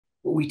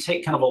we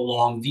take kind of a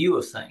long view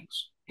of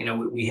things.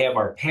 We have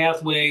our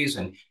pathways,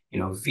 and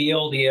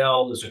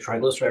VLDL is a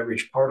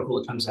triglyceride-rich particle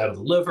that comes out of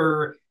the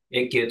liver.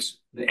 It gets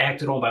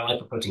acted on by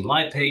lipoprotein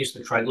lipase.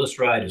 The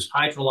triglyceride is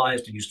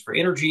hydrolyzed and used for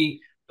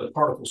energy. The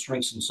particle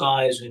shrinks in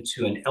size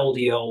into an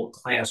LDL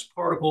class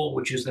particle,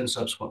 which is then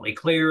subsequently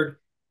cleared.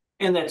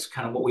 And that's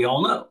kind of what we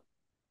all know.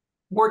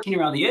 Working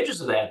around the edges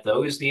of that,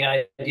 though, is the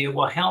idea,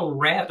 well, how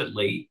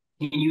rapidly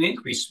can you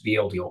increase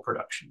VLDL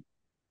production?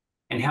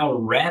 And how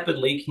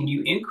rapidly can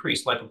you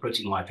increase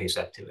lipoprotein lipase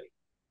activity?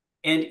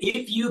 And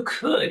if you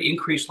could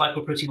increase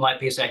lipoprotein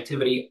lipase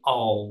activity a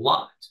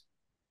lot,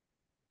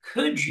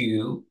 could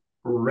you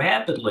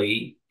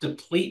rapidly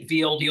deplete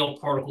VLDL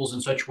particles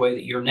in such a way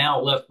that you're now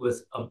left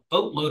with a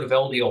boatload of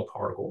LDL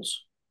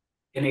particles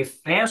in a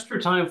faster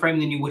time frame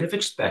than you would have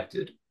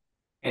expected?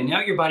 And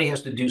now your body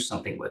has to do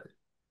something with it.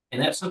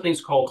 And that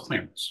something's called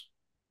clearance.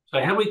 So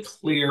how do we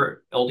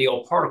clear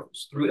LDL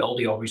particles? Through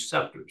LDL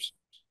receptors.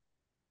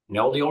 An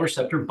LDL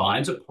receptor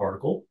binds a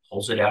particle,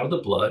 pulls it out of the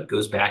blood,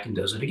 goes back and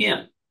does it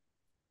again.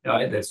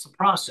 That's the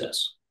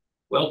process.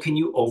 Well, can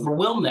you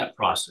overwhelm that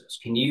process?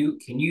 Can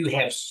you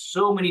have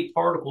so many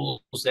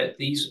particles that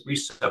these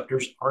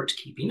receptors aren't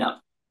keeping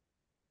up?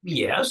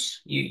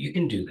 Yes, you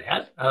can do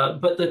that.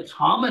 But the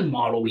common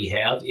model we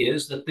have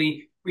is that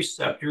the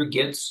receptor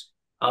gets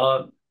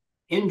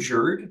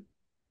injured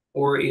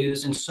or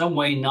is in some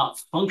way not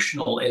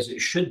functional as it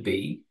should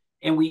be,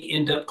 and we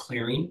end up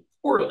clearing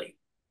poorly.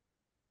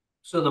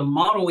 So the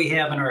model we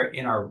have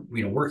in our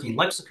working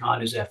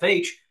lexicon is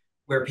FH,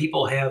 where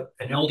people have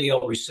an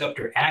LDL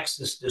receptor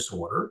axis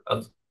disorder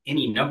of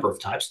any number of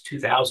types,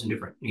 2,000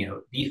 different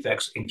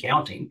defects and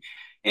counting.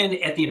 And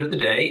at the end of the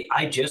day,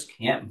 I just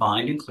can't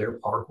bind and clear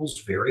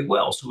particles very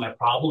well. So my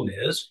problem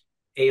is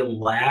a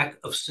lack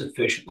of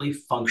sufficiently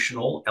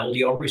functional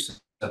LDL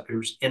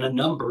receptors in a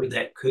number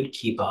that could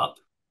keep up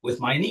with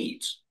my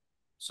needs.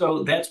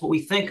 So that's what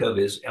we think of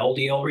as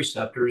LDL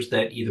receptors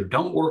that either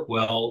don't work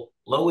well,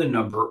 low in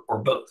number, or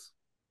both.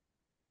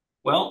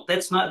 Well,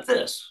 that's not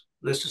this.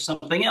 This is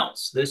something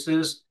else. This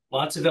is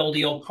lots of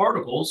LDL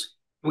particles.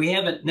 We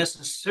haven't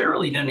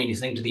necessarily done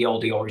anything to the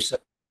LDL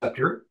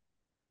receptor.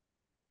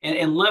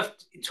 And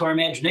left to our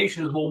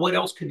imagination is, well, what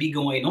else could be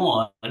going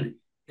on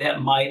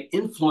that might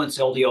influence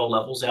LDL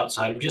levels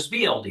outside of just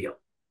VLDL?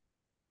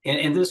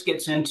 And this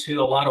gets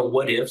into a lot of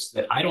what ifs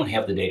that I don't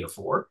have the data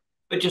for,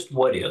 but just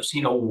what ifs.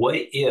 What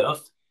if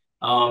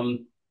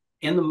in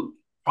the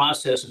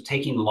process of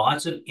taking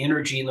lots of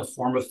energy in the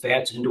form of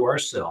fats into our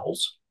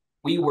cells,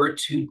 we were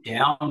to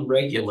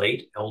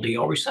downregulate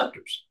LDL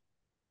receptors?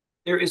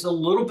 There is a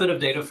little bit of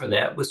data for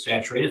that with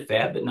saturated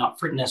fat, but not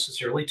for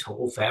necessarily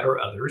total fat or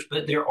others.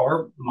 But there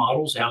are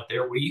models out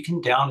there where you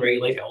can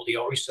downregulate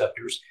LDL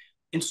receptors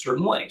in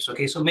certain ways.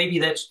 Okay, so maybe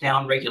that's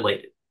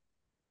downregulated.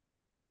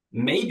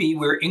 Maybe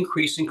we're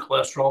increasing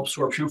cholesterol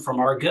absorption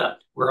from our gut.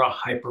 We're a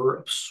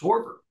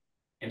hyperabsorber.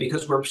 And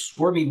because we're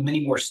absorbing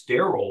many more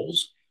sterols,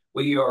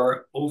 we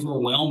are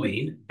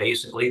overwhelming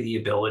basically the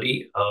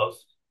ability of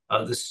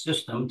the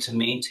system to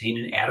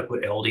maintain an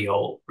adequate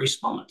LDL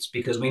response,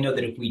 because we know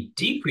that if we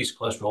decrease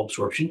cholesterol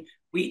absorption,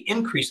 we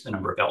increase the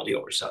number of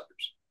LDL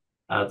receptors.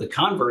 The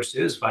converse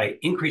is if I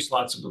increase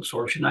lots of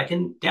absorption, I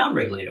can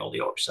downregulate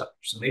LDL receptors.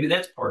 So maybe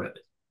that's part of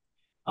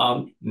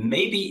it.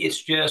 Maybe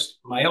it's just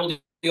my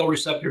LDL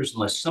receptors,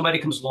 unless somebody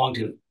comes along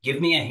to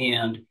give me a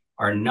hand,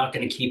 are not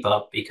going to keep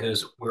up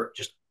because we're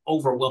just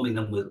overwhelming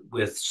them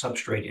with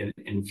substrate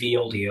and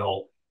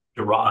VLDL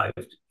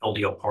derived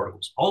LDL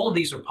particles. All of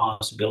these are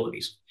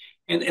possibilities.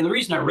 And the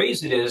reason I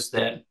raise it is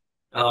that,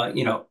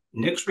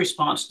 Nick's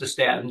response to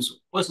statins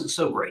wasn't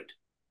so great.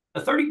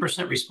 A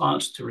 30%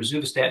 response to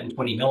rosuvastatin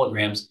 20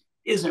 milligrams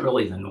isn't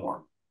really the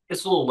norm.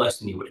 It's a little less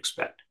than you would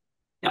expect.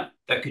 Now,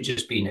 that could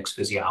just be Nick's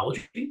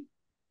physiology.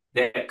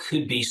 That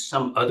could be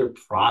some other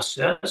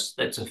process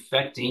that's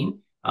affecting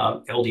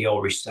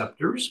LDL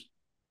receptors,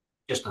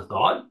 just a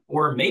thought.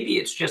 Or maybe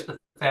it's just the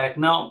fact,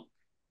 no,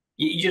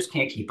 you just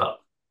can't keep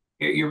up.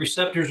 Your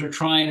receptors are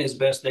trying as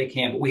best they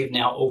can, but we have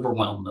now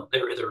overwhelmed them.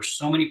 There are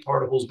so many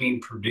particles being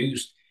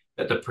produced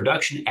that the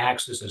production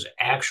axis is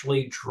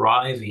actually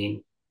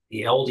driving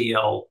the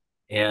LDL,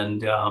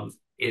 and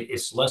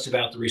it's less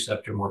about the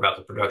receptor, more about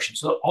the production.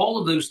 So all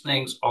of those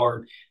things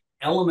are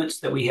elements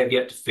that we have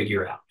yet to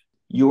figure out.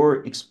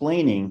 You're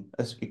explaining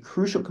a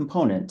crucial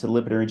component to the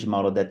lipid energy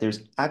model, that there's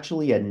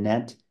actually a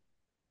net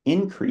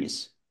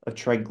increase of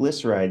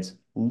triglycerides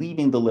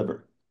leaving the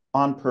liver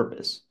on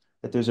purpose,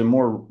 that there's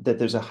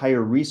a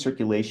higher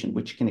recirculation,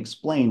 which can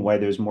explain why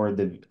there's more of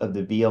the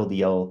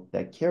VLDL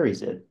that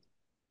carries it,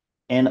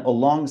 and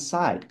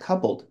alongside,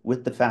 coupled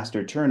with the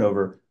faster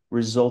turnover,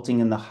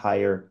 resulting in the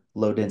higher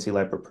low density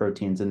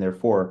lipoproteins and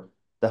therefore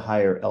the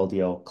higher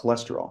LDL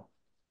cholesterol.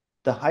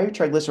 The higher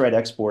triglyceride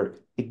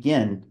export,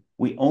 again,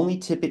 we only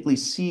typically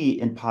see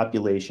in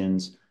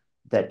populations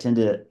that tend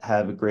to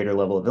have a greater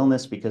level of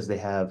illness because they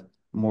have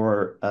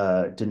more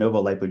de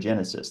novo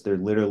lipogenesis. Their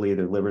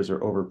livers are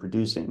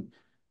overproducing.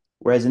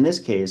 Whereas in this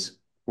case,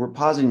 we're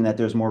positing that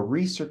there's more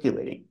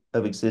recirculating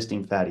of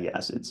existing fatty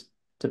acids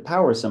to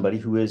power somebody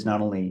who is not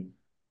only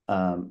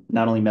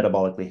not only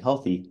metabolically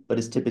healthy, but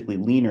is typically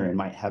leaner and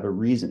might have a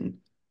reason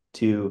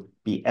to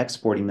be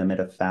exporting them at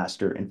a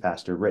faster and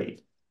faster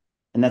rate.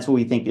 And that's what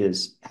we think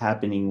is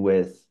happening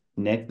with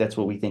Nick. That's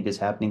what we think is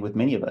happening with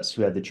many of us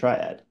who have the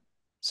triad,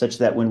 such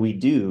that when we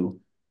do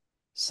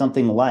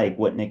something like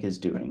what Nick is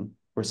doing,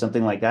 or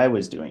something like I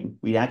was doing,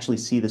 we actually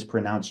see this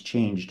pronounced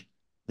change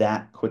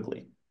that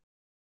quickly.